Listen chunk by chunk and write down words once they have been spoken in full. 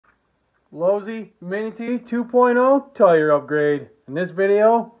Losi Mini T 2.0 tire upgrade. In this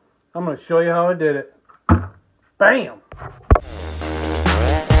video, I'm going to show you how I did it. Bam!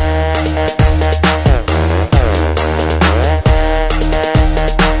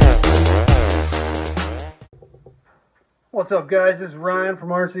 What's up guys, this is Ryan from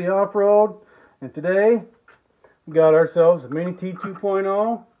RC Off-Road, and today we got ourselves a Mini T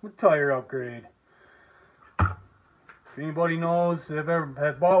 2.0 with tire upgrade. If anybody knows, if ever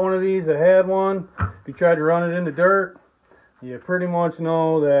had bought one of these, that had one, if you tried to run it in the dirt, you pretty much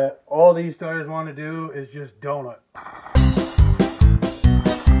know that all these tires want to do is just donut.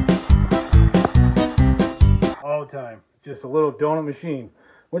 All the time. Just a little donut machine,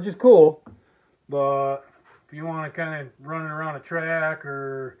 which is cool, but if you want to kind of run it around a track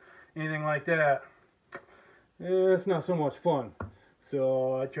or anything like that, it's not so much fun.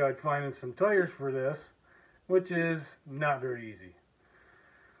 So I tried finding some tires for this, which is not very easy.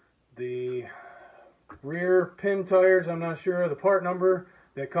 The rear pin tires, I'm not sure of the part number,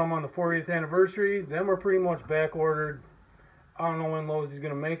 that come on the 40th anniversary, them are pretty much back ordered. I don't know when Losi's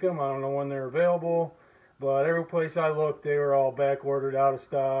going to make them, I don't know when they're available, but every place I looked, they were all back ordered, out of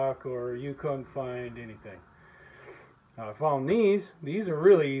stock, or you couldn't find anything. I found these are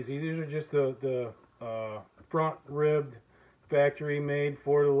really easy. These are just the front ribbed factory made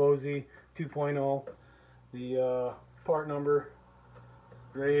for the Losi 2.0. The part number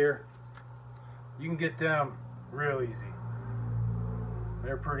right here, you can get them real easy.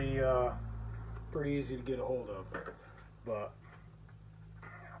 They're pretty easy to get a hold of. But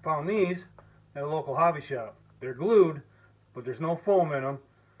I found these at a local hobby shop. They're glued, but there's no foam in them,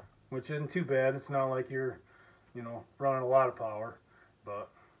 which isn't too bad. It's not like you're, running a lot of power. But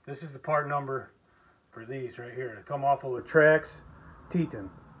this is the part number for these right here. They come off of latrax Teton.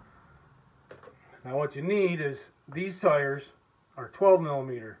 Now what you need is, these tires are 12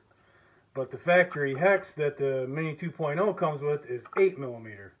 millimeter, but the factory hex that the Mini 2.0 comes with is 8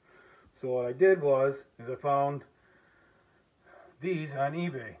 millimeter. So what I did was, I found these on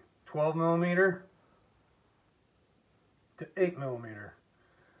eBay, 12 millimeter to 8 millimeter.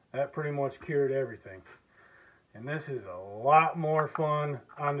 That pretty much cured everything. And this is a lot more fun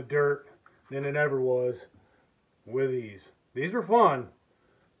on the dirt than it ever was with these. These were fun,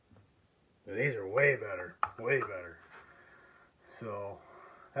 but these are way better, way better. So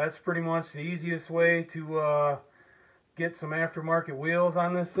that's pretty much the easiest way to get some aftermarket wheels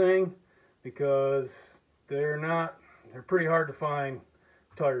on this thing, because they're pretty hard to find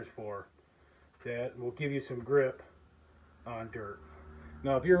tires for that will give you some grip on dirt.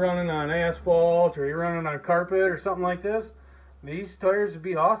 Now if you're running on asphalt or you're running on carpet or something like this, these tires would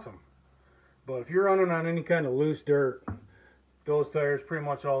be awesome. But if you're running on any kind of loose dirt, those tires, pretty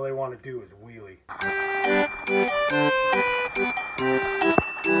much all they want to do is wheelie.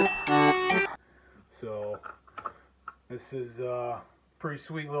 So this is a pretty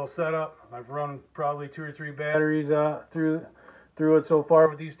sweet little setup. I've run probably 2 or 3 batteries through it so far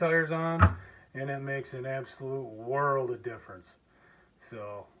with these tires on, and it makes an absolute world of difference.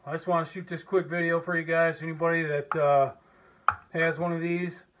 So I just want to shoot this quick video for you guys. Anybody that has one of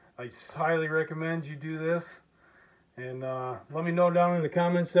these, I highly recommend you do this. And let me know down in the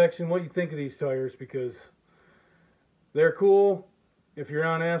comments section what you think of these tires, because they're cool if you're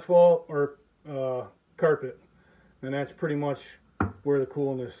on asphalt or carpet. And that's pretty much where the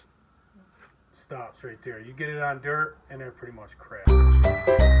coolness stops, right there. You get it on dirt and they're pretty much crap.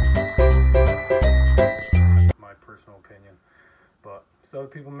 That's my personal opinion. But some other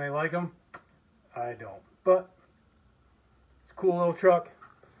people may like them. I don't. But it's a cool little truck.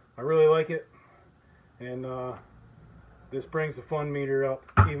 I really like it. And this brings the fun meter up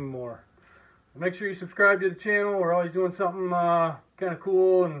even more. Make sure you subscribe to the channel. We're always doing something kind of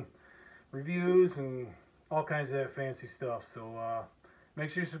cool, and reviews and all kinds of that fancy stuff. So make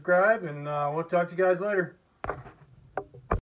sure you subscribe, and we'll talk to you guys later.